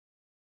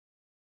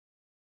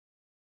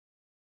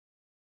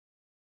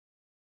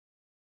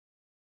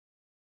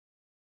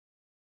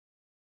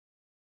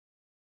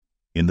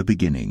In the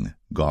beginning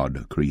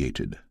God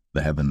created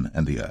the heaven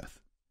and the earth.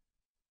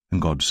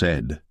 And God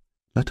said,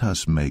 Let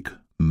us make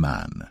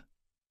man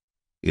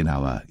in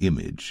our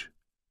image,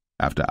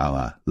 after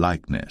our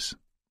likeness,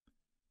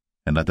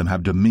 and let them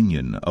have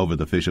dominion over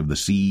the fish of the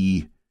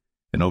sea,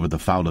 and over the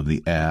fowl of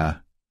the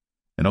air,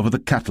 and over the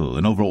cattle,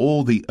 and over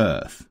all the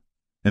earth,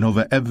 and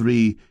over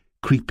every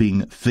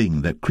creeping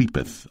thing that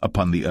creepeth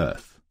upon the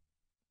earth.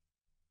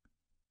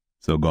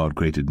 So God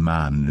created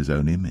man in his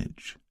own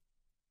image.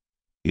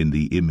 In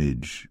the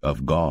image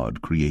of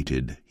God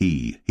created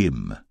he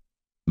him,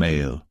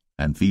 male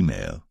and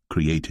female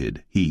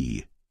created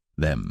he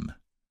them.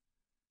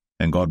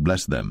 And God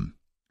blessed them,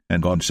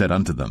 and God said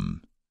unto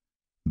them,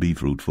 Be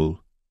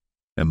fruitful,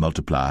 and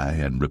multiply,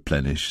 and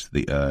replenish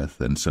the earth,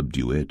 and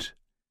subdue it,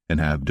 and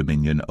have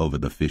dominion over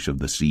the fish of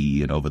the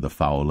sea, and over the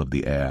fowl of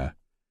the air,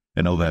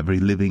 and over every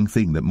living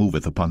thing that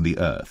moveth upon the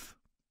earth.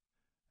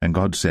 And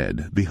God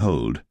said,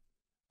 Behold,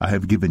 I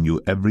have given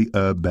you every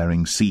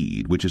herb-bearing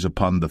seed which is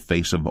upon the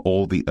face of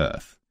all the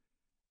earth,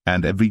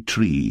 and every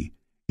tree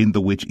in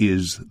the which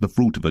is the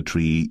fruit of a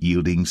tree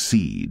yielding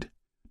seed.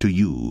 To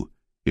you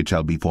it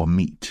shall be for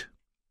meat.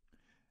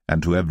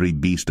 And to every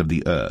beast of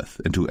the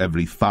earth, and to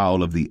every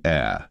fowl of the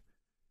air,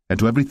 and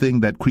to everything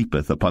that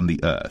creepeth upon the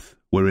earth,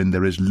 wherein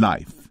there is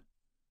life,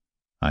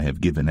 I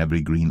have given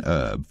every green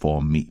herb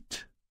for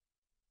meat.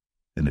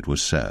 And it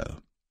was so.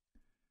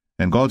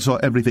 And God saw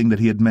everything that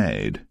he had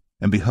made,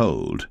 and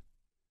behold,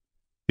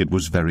 it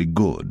was very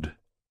good.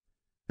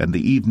 And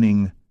the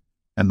evening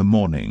and the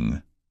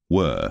morning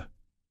were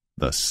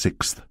the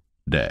sixth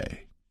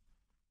day.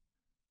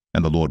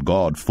 And the Lord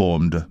God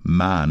formed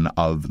man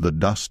of the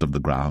dust of the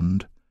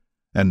ground,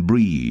 and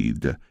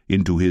breathed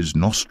into his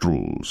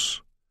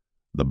nostrils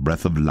the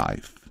breath of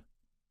life,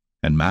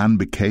 and man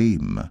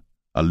became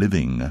a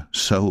living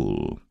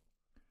soul.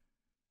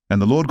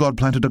 And the Lord God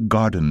planted a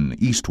garden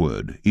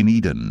eastward in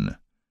Eden,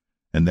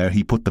 and there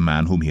he put the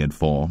man whom he had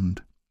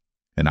formed.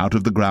 And out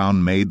of the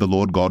ground made the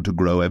Lord God to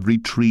grow every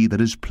tree that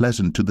is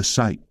pleasant to the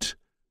sight,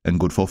 and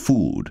good for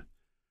food,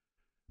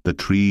 the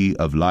tree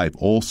of life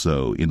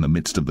also in the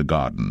midst of the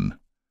garden,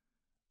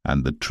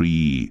 and the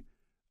tree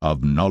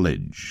of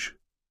knowledge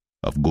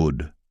of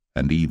good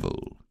and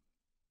evil.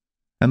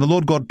 And the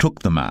Lord God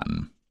took the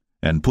man,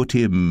 and put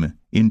him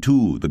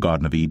into the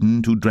Garden of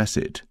Eden to dress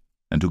it,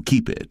 and to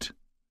keep it.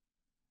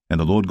 And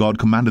the Lord God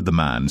commanded the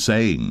man,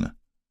 saying,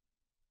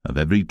 Of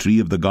every tree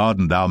of the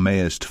garden thou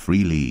mayest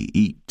freely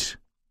eat,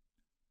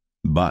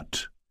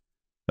 but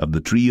of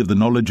the tree of the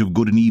knowledge of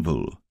good and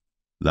evil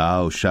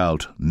thou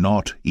shalt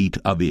not eat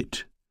of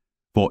it,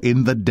 for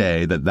in the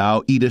day that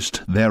thou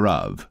eatest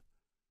thereof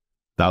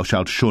thou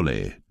shalt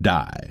surely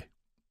die.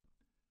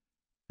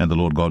 And the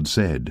Lord God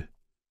said,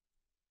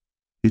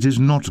 It is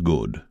not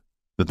good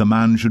that the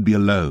man should be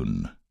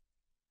alone.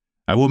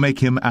 I will make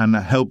him an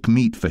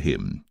helpmeet for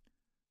him.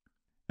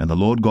 And the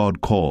Lord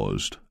God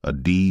caused a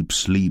deep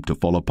sleep to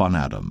fall upon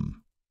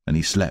Adam, and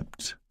he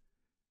slept.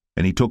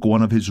 And he took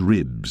one of his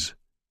ribs,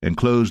 and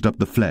closed up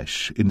the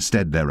flesh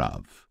instead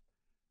thereof.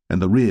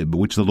 And the rib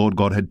which the Lord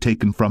God had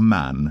taken from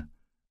man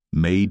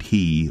made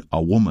he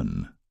a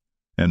woman,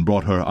 and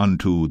brought her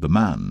unto the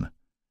man.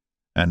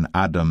 And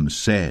Adam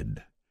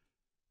said,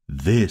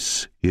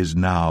 This is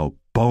now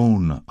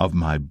bone of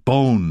my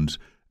bones,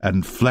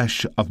 and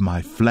flesh of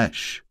my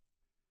flesh.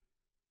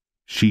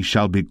 She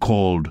shall be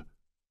called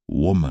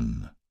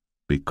woman,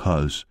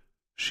 because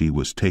she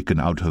was taken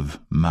out of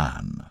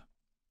man.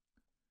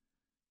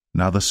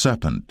 Now the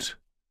serpent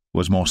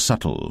was more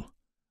subtle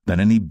than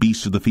any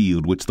beast of the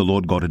field which the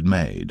Lord God had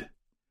made.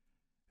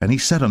 And he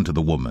said unto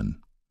the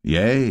woman,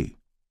 Yea,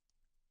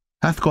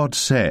 hath God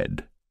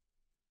said,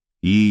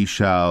 Ye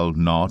shall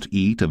not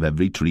eat of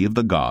every tree of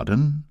the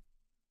garden?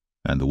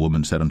 And the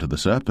woman said unto the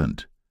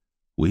serpent,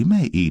 We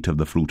may eat of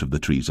the fruit of the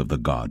trees of the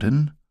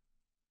garden.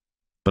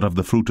 But of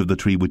the fruit of the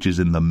tree which is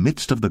in the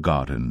midst of the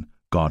garden,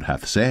 God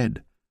hath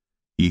said,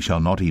 Ye shall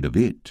not eat of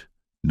it,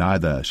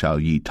 neither shall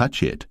ye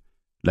touch it,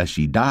 lest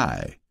ye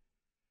die.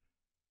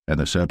 And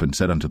the serpent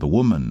said unto the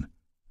woman,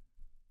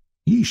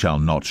 Ye shall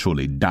not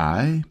surely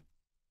die.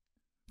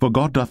 For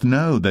God doth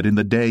know that in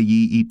the day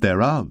ye eat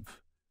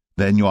thereof,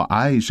 then your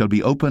eyes shall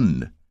be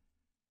opened,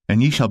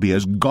 and ye shall be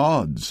as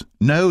gods,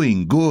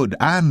 knowing good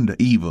and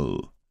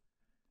evil.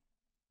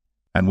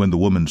 And when the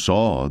woman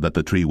saw that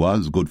the tree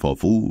was good for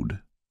food,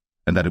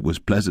 and that it was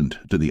pleasant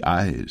to the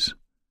eyes,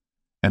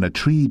 and a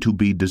tree to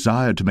be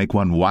desired to make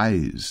one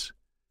wise,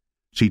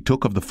 she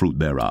took of the fruit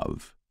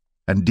thereof,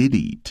 and did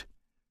eat,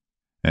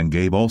 and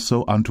gave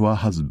also unto her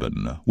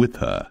husband with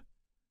her,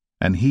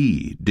 and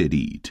he did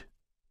eat.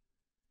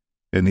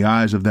 And the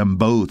eyes of them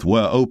both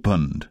were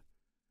opened,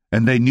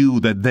 and they knew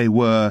that they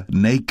were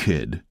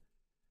naked.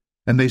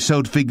 And they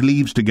sewed fig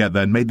leaves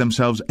together, and made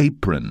themselves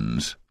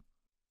aprons.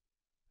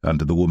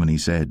 Unto the woman he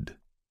said,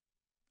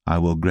 I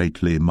will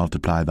greatly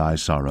multiply thy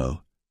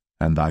sorrow,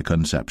 and thy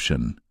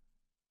conception.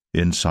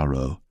 In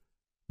sorrow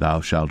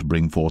thou shalt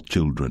bring forth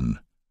children,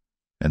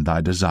 and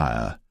thy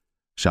desire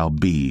shall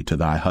be to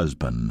thy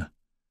husband,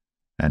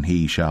 and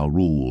he shall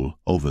rule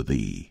over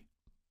thee.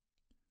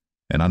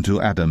 And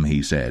unto Adam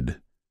he said,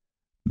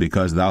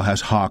 Because thou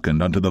hast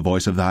hearkened unto the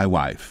voice of thy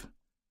wife,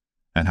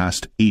 and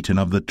hast eaten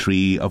of the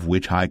tree of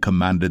which I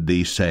commanded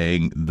thee,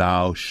 saying,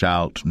 Thou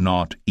shalt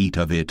not eat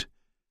of it,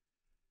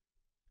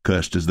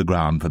 cursed is the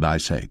ground for thy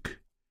sake.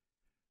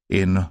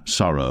 In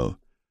sorrow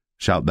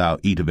shalt thou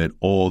eat of it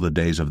all the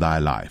days of thy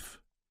life.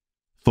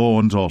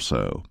 Thorns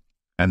also,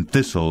 and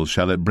thistles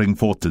shall it bring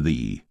forth to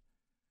thee,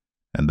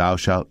 and thou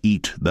shalt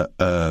eat the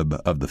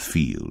herb of the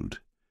field.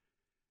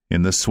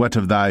 In the sweat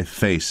of thy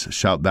face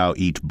shalt thou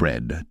eat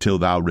bread, till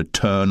thou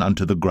return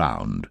unto the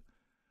ground.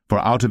 For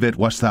out of it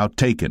wast thou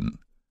taken,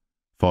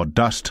 for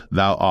dust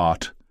thou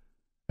art,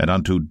 and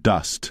unto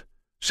dust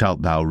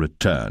shalt thou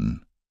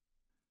return.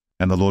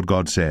 And the Lord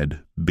God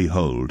said,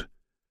 Behold,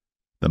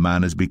 the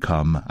man is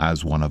become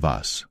as one of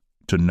us,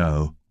 to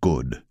know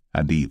good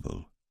and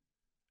evil.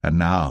 And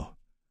now,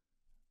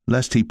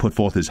 lest he put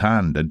forth his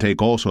hand, and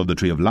take also of the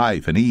tree of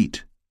life, and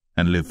eat,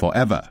 and live for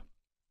ever.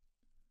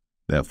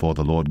 Therefore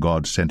the Lord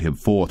God sent him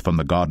forth from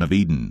the Garden of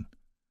Eden,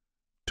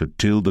 to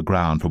till the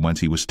ground from whence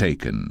he was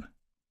taken.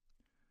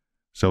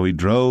 So he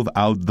drove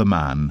out the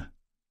man,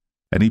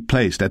 and he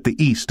placed at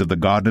the east of the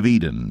Garden of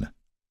Eden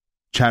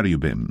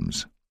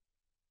cherubims,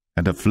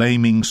 and a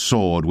flaming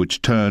sword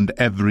which turned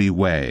every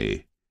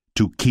way,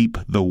 to keep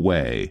the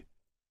way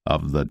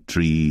of the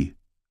tree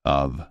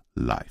of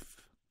life.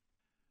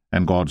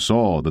 And God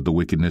saw that the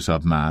wickedness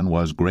of man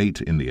was great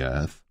in the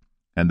earth,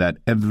 and that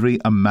every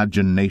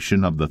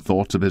imagination of the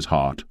thoughts of his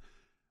heart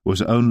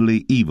was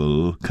only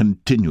evil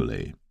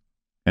continually.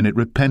 And it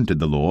repented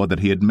the Lord that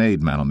he had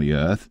made man on the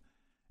earth,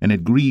 and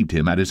it grieved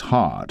him at his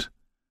heart.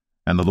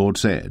 And the Lord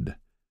said,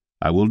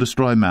 I will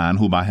destroy man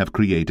whom I have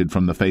created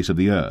from the face of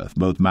the earth,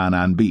 both man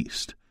and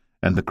beast,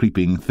 and the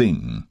creeping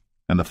thing,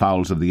 and the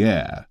fowls of the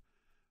air,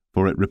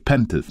 for it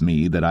repenteth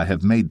me that I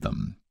have made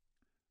them.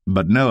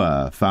 But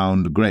Noah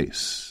found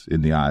grace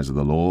in the eyes of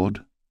the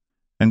Lord.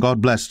 And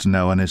God blessed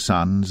Noah and his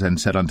sons, and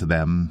said unto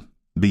them,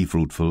 Be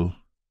fruitful,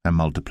 and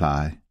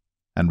multiply,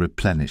 and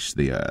replenish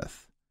the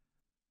earth.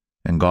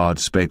 And God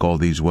spake all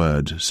these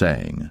words,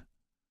 saying,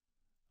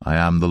 I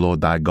am the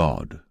Lord thy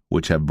God,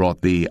 which have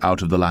brought thee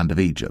out of the land of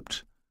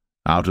Egypt,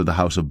 out of the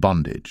house of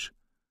bondage.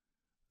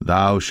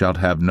 Thou shalt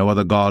have no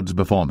other gods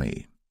before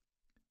me.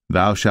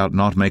 Thou shalt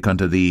not make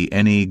unto thee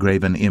any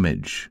graven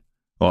image,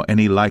 or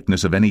any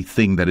likeness of any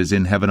thing that is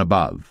in heaven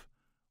above,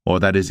 or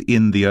that is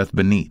in the earth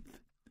beneath,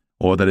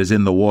 or that is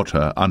in the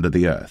water under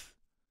the earth.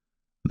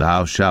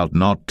 Thou shalt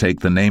not take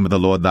the name of the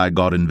Lord thy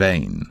God in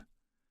vain,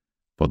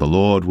 for the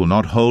Lord will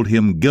not hold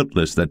him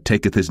guiltless that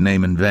taketh his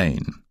name in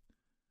vain.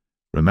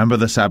 Remember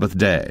the Sabbath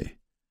day,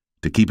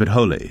 to keep it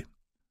holy.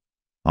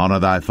 Honour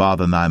thy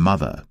father and thy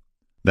mother,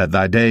 that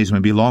thy days may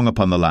be long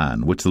upon the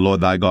land which the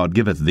Lord thy God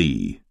giveth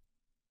thee.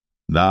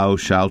 Thou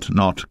shalt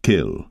not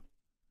kill.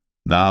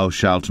 Thou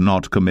shalt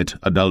not commit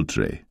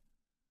adultery.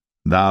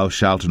 Thou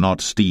shalt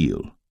not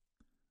steal.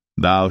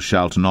 Thou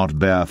shalt not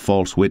bear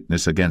false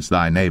witness against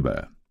thy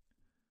neighbour.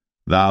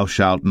 Thou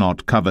shalt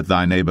not covet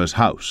thy neighbour's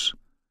house.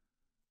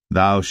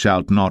 Thou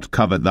shalt not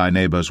covet thy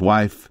neighbour's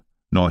wife,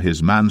 nor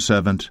his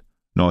manservant,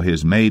 nor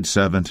his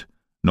maidservant,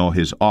 nor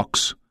his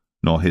ox,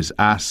 nor his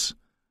ass,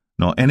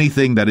 nor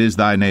anything that is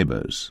thy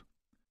neighbour's.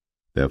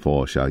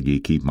 Therefore shall ye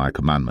keep my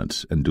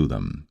commandments, and do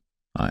them.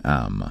 I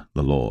am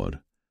the Lord.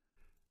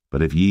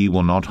 But if ye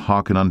will not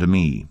hearken unto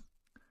me,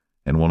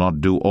 and will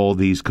not do all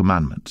these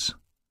commandments,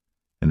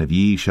 and if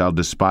ye shall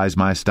despise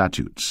my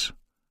statutes,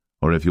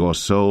 or if your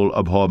soul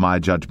abhor my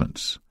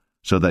judgments,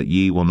 so that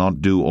ye will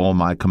not do all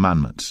my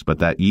commandments, but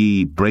that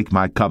ye break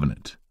my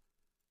covenant,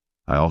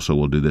 I also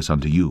will do this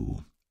unto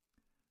you.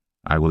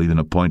 I will even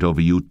appoint over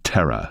you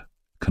terror,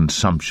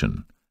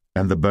 consumption,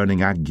 and the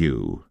burning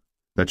ague,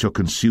 that shall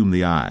consume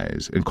the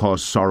eyes, and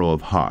cause sorrow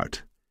of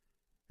heart.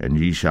 And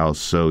ye shall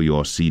sow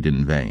your seed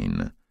in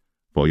vain,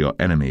 for your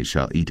enemies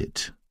shall eat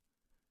it.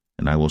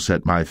 And I will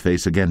set my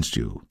face against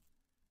you,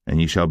 and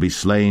ye shall be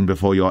slain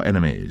before your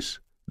enemies.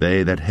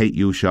 They that hate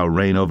you shall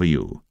reign over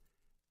you,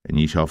 and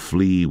ye shall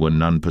flee when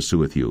none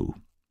pursueth you.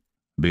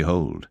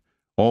 Behold,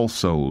 all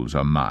souls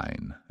are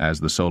mine.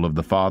 As the soul of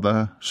the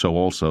Father, so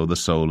also the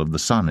soul of the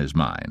Son is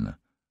mine.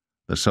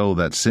 The soul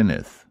that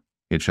sinneth,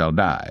 it shall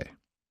die.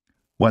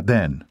 What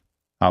then?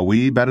 Are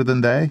we better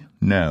than they?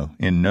 No,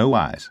 in no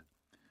wise.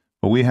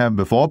 For we have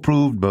before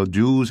proved, both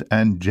Jews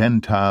and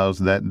Gentiles,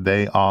 that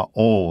they are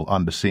all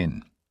under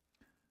sin.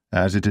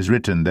 As it is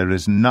written, there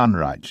is none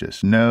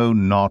righteous, no,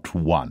 not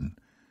one.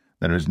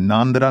 There is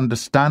none that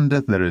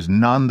understandeth, there is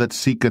none that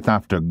seeketh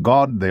after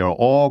God. They are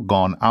all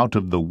gone out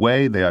of the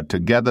way, they are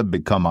together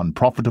become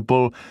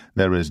unprofitable.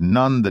 There is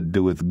none that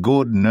doeth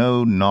good,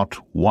 no, not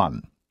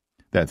one.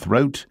 Their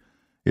throat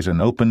is an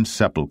open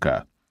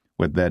sepulchre.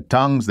 With their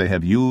tongues they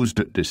have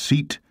used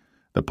deceit.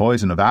 The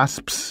poison of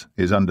asps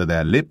is under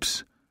their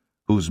lips,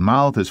 whose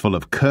mouth is full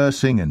of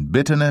cursing and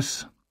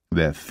bitterness.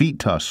 Their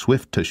feet are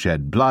swift to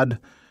shed blood.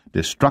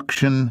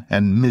 Destruction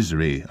and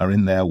misery are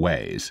in their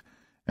ways,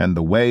 and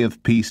the way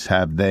of peace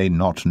have they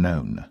not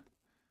known.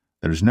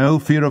 There is no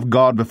fear of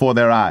God before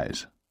their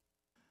eyes.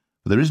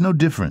 For there is no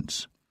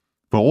difference,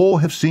 for all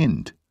have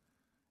sinned,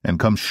 and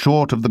come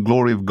short of the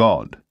glory of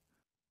God.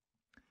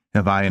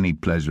 Have I any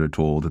pleasure at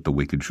all that the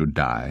wicked should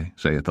die,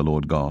 saith the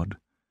Lord God,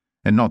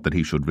 and not that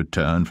he should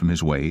return from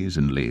his ways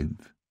and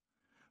live?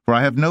 For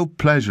I have no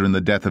pleasure in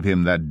the death of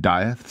him that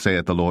dieth,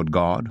 saith the Lord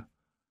God.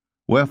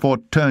 Wherefore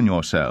turn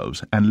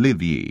yourselves, and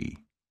live ye.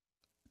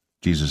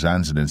 Jesus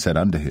answered and said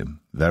unto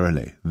him,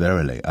 Verily,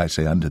 verily, I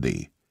say unto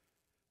thee,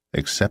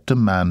 except a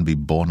man be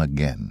born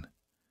again,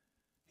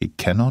 he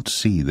cannot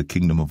see the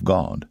kingdom of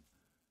God.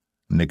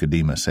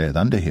 Nicodemus saith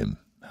unto him,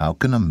 How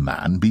can a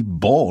man be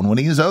born when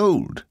he is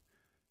old?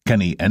 Can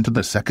he enter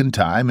the second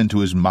time into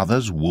his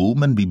mother's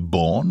womb and be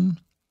born?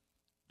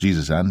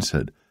 Jesus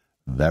answered,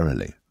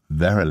 Verily,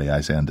 verily,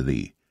 I say unto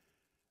thee,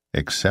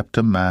 except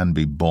a man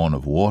be born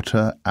of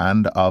water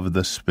and of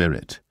the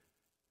Spirit,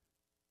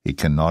 he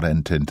cannot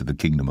enter into the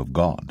kingdom of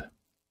God.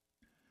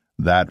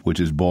 That which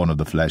is born of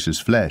the flesh is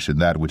flesh, and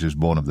that which is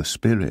born of the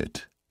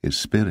Spirit is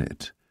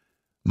spirit.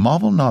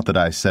 Marvel not that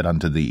I said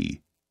unto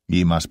thee,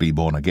 Ye must be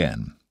born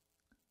again.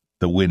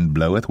 The wind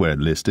bloweth where it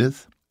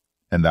listeth,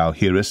 and thou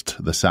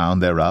hearest the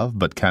sound thereof,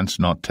 but canst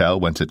not tell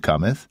whence it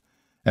cometh,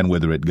 and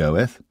whither it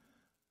goeth.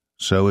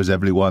 So is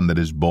every one that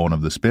is born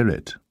of the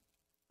Spirit.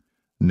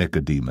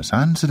 Nicodemus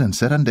answered and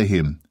said unto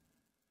him,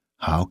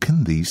 How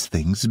can these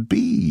things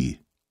be?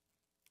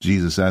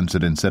 Jesus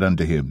answered and said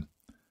unto him,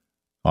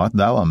 Art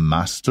thou a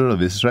master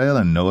of Israel,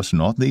 and knowest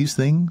not these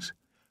things?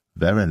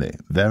 Verily,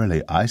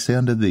 verily, I say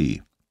unto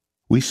thee,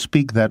 we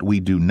speak that we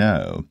do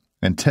know,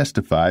 and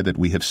testify that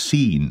we have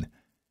seen,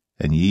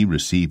 and ye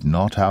receive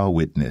not our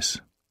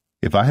witness.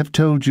 If I have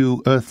told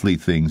you earthly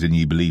things, and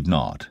ye believe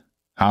not,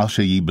 how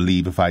shall ye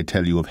believe if I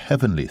tell you of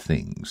heavenly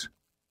things?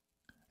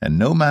 And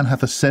no man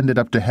hath ascended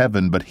up to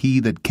heaven, but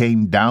he that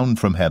came down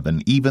from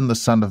heaven, even the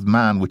Son of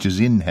Man which is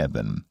in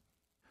heaven.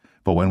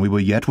 For when we were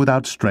yet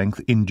without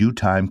strength, in due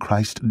time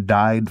Christ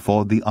died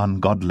for the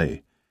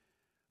ungodly.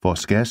 For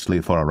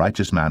scarcely for a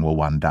righteous man will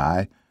one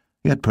die,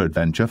 yet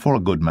peradventure for a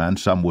good man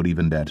some would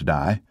even dare to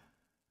die.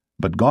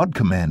 But God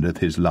commandeth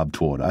his love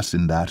toward us,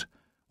 in that,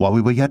 while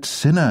we were yet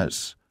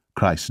sinners,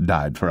 Christ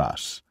died for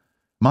us.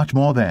 Much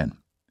more then,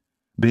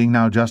 being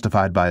now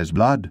justified by his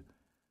blood,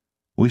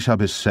 we shall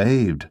be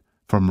saved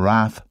from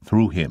wrath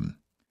through him.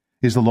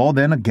 Is the law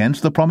then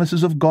against the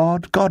promises of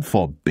God? God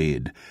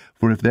forbid.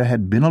 For if there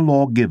had been a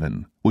law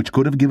given, which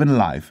could have given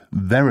life,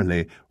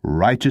 verily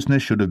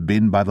righteousness should have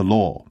been by the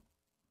law.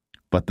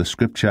 But the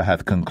Scripture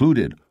hath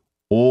concluded,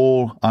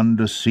 all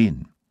under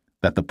sin,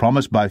 that the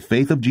promise by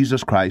faith of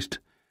Jesus Christ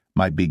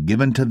might be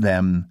given to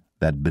them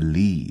that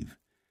believe.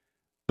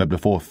 But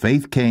before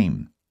faith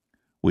came,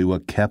 we were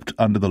kept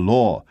under the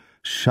law,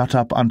 shut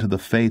up unto the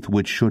faith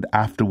which should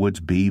afterwards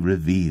be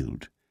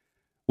revealed.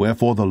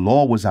 Wherefore the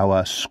law was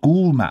our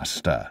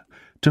schoolmaster,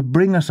 to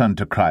bring us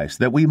unto Christ,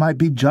 that we might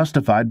be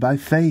justified by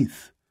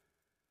faith.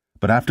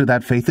 But after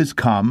that faith is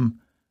come,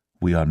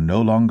 we are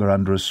no longer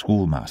under a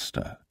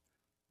schoolmaster.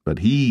 But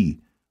he,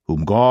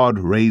 whom God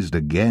raised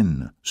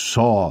again,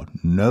 saw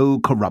no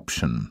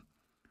corruption.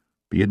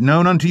 Be it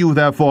known unto you,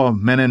 therefore,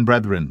 men and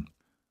brethren,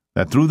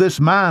 that through this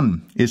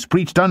man is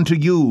preached unto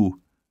you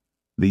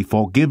the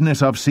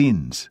forgiveness of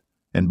sins,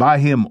 and by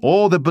him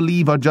all that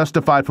believe are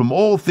justified from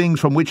all things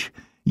from which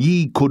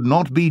ye could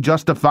not be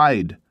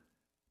justified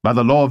by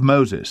the law of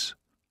Moses.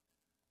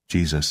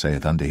 Jesus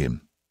saith unto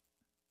him,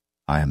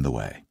 I am the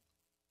way,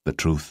 the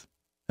truth,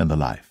 and the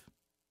life.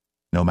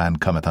 No man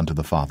cometh unto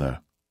the Father,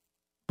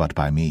 but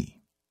by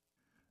me.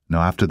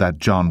 Now after that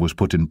John was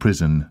put in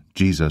prison,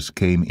 Jesus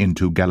came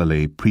into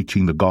Galilee,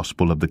 preaching the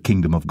gospel of the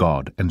kingdom of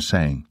God, and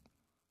saying,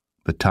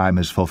 The time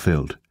is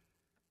fulfilled,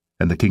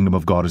 and the kingdom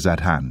of God is at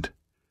hand.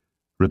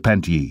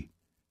 Repent ye,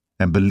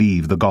 and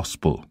believe the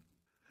gospel.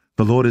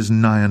 The Lord is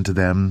nigh unto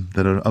them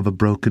that are of a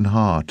broken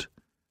heart,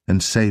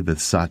 and saveth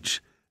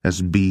such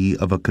as be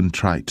of a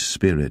contrite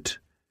spirit.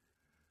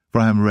 For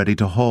I am ready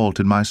to halt,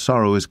 and my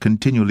sorrow is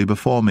continually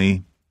before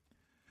me.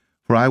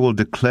 For I will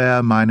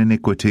declare mine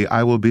iniquity,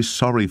 I will be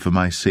sorry for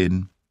my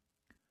sin.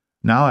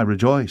 Now I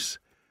rejoice,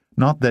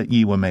 not that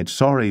ye were made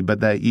sorry, but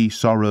that ye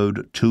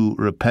sorrowed to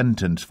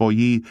repentance. For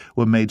ye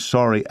were made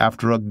sorry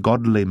after a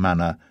godly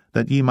manner,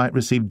 that ye might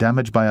receive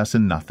damage by us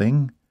in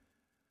nothing.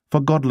 For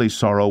godly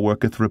sorrow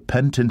worketh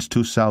repentance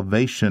to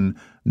salvation,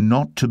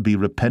 not to be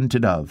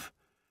repented of.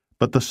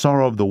 But the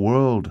sorrow of the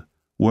world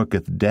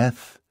worketh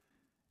death.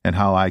 And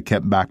how I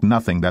kept back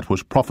nothing that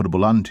was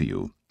profitable unto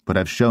you, but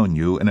have shown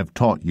you and have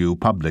taught you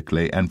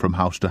publicly and from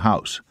house to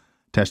house,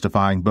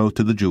 testifying both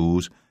to the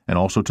Jews and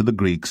also to the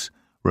Greeks,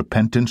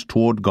 repentance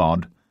toward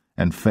God,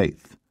 and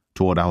faith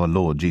toward our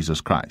Lord Jesus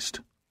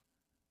Christ.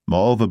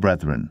 Moreover,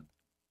 brethren,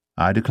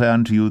 I declare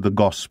unto you the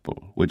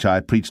gospel which I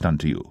preached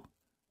unto you,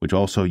 which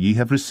also ye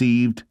have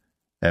received,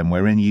 and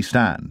wherein ye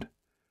stand,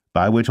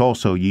 by which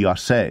also ye are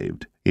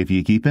saved, if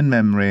ye keep in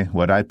memory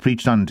what I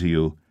preached unto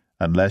you,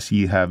 unless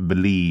ye have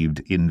believed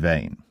in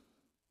vain.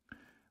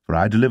 For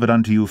I delivered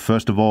unto you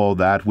first of all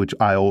that which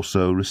I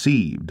also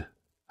received,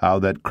 how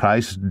that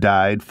Christ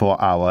died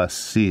for our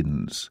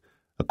sins,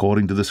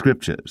 according to the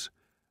Scriptures,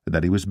 and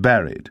that he was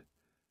buried,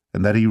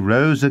 and that he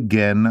rose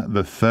again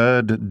the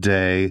third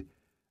day,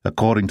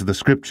 according to the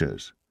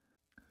Scriptures,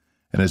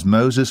 And as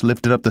Moses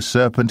lifted up the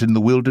serpent in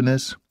the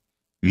wilderness,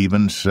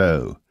 even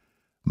so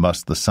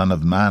must the Son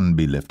of Man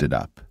be lifted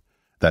up,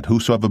 that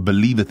whosoever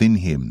believeth in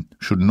him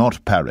should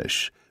not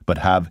perish, but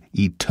have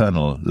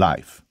eternal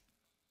life.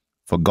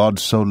 For God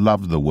so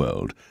loved the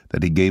world,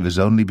 that he gave his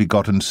only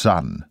begotten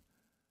Son,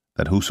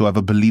 that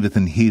whosoever believeth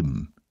in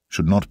him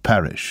should not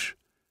perish,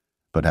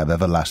 but have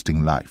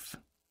everlasting life.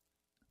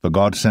 For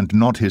God sent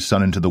not his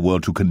Son into the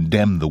world to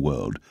condemn the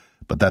world,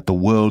 but that the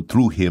world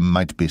through him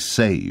might be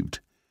saved.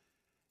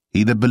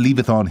 He that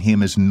believeth on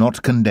him is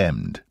not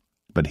condemned,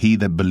 but he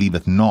that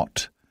believeth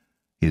not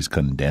is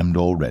condemned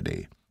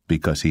already,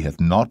 because he hath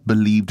not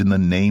believed in the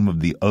name of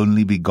the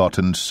only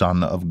begotten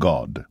Son of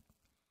God.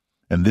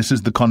 And this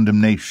is the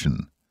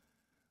condemnation,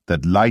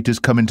 that light is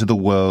come into the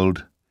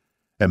world,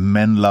 and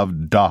men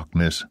loved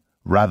darkness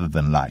rather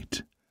than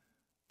light,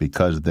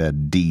 because their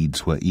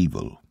deeds were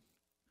evil.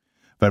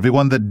 For every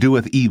one that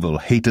doeth evil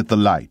hateth the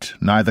light,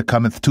 neither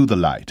cometh to the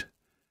light,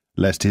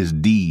 lest his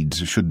deeds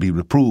should be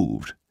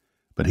reproved.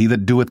 But he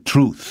that doeth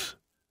truth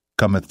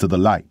cometh to the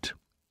light,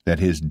 that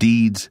his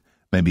deeds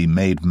may be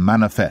made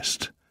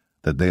manifest,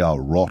 that they are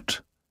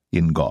wrought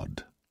in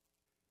God.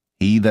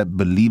 He that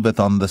believeth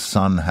on the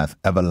Son hath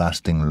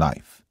everlasting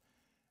life,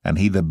 and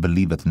he that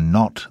believeth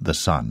not the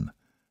Son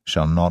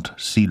shall not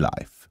see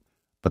life,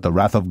 but the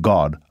wrath of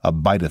God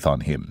abideth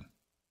on him.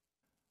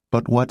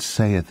 But what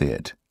saith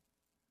it?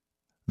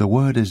 The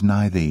word is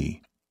nigh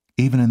thee,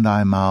 even in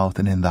thy mouth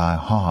and in thy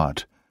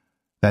heart,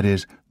 that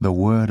is, the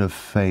word of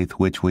faith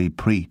which we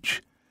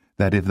preach,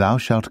 that if thou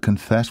shalt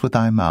confess with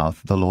thy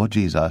mouth the Lord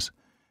Jesus,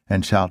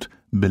 and shalt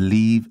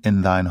believe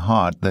in thine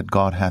heart that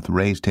God hath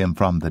raised him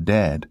from the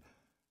dead,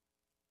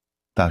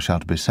 thou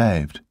shalt be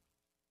saved.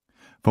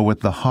 For with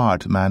the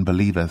heart man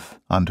believeth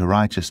unto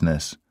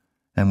righteousness,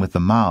 and with the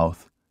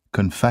mouth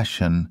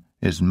confession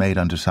is made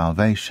unto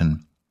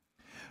salvation.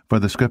 For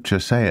the Scripture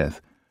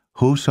saith,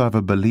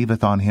 Whosoever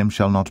believeth on him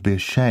shall not be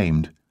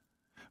ashamed.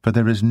 For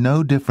there is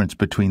no difference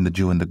between the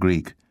Jew and the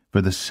Greek,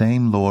 for the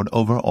same Lord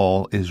over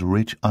all is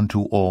rich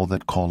unto all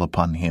that call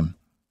upon him.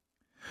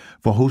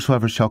 For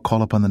whosoever shall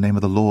call upon the name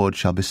of the Lord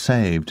shall be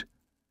saved.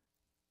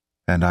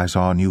 And I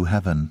saw a new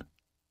heaven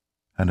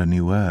and a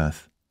new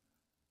earth.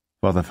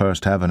 For the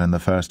first heaven and the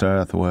first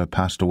earth were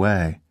passed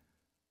away,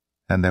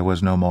 and there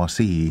was no more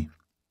sea.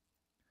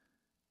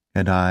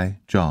 And I,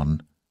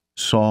 John,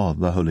 saw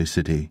the holy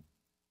city,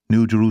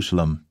 New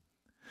Jerusalem,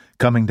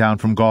 coming down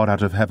from God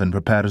out of heaven,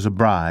 prepared as a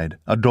bride,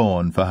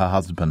 adorned for her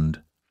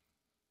husband.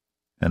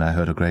 And I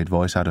heard a great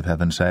voice out of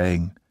heaven,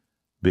 saying,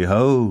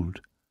 Behold,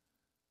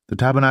 the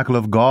tabernacle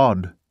of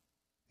God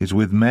is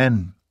with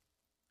men,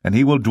 and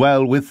he will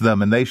dwell with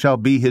them, and they shall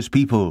be his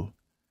people.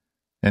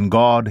 And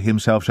God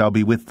himself shall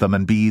be with them,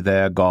 and be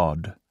their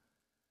God.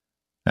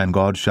 And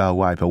God shall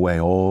wipe away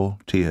all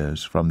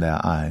tears from their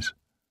eyes,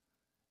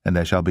 and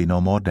there shall be no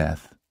more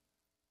death,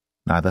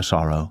 neither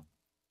sorrow,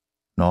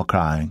 nor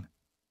crying,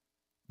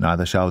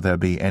 neither shall there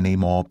be any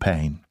more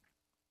pain.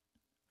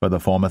 For the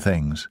former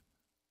things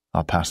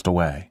are passed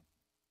away.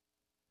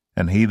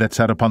 And he that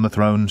sat upon the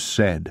throne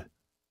said,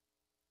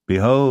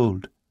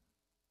 Behold,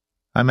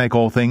 I make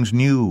all things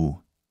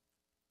new.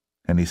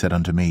 And he said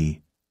unto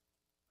me,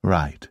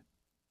 Write,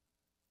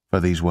 for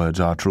these words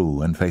are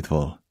true and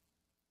faithful.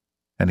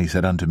 And he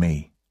said unto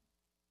me,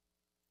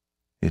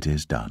 It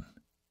is done.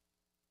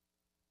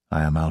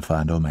 I am Alpha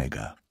and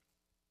Omega,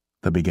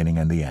 the beginning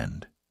and the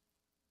end.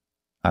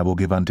 I will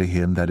give unto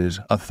him that is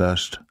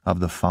athirst of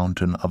the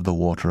fountain of the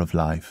water of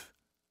life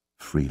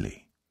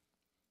freely.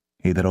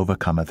 He that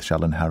overcometh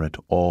shall inherit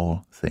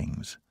all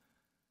things,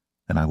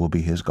 and I will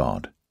be his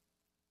God,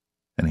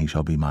 and he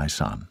shall be my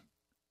son.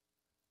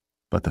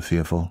 But the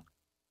fearful,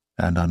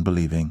 and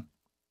unbelieving,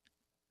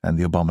 and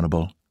the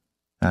abominable,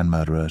 and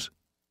murderers,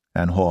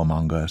 and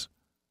whoremongers,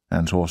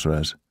 and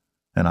sorcerers,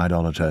 and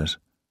idolaters,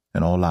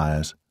 and all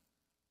liars,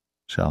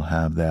 shall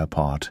have their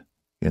part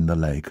in the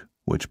lake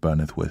which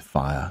burneth with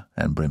fire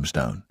and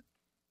brimstone,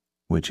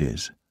 which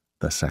is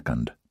the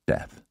second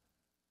death.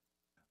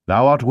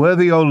 Thou art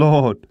worthy, O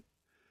Lord,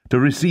 to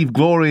receive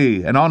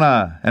glory and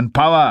honour and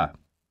power,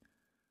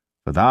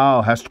 for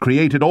thou hast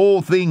created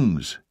all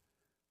things,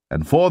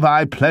 and for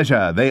thy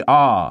pleasure they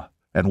are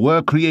and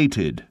were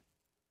created.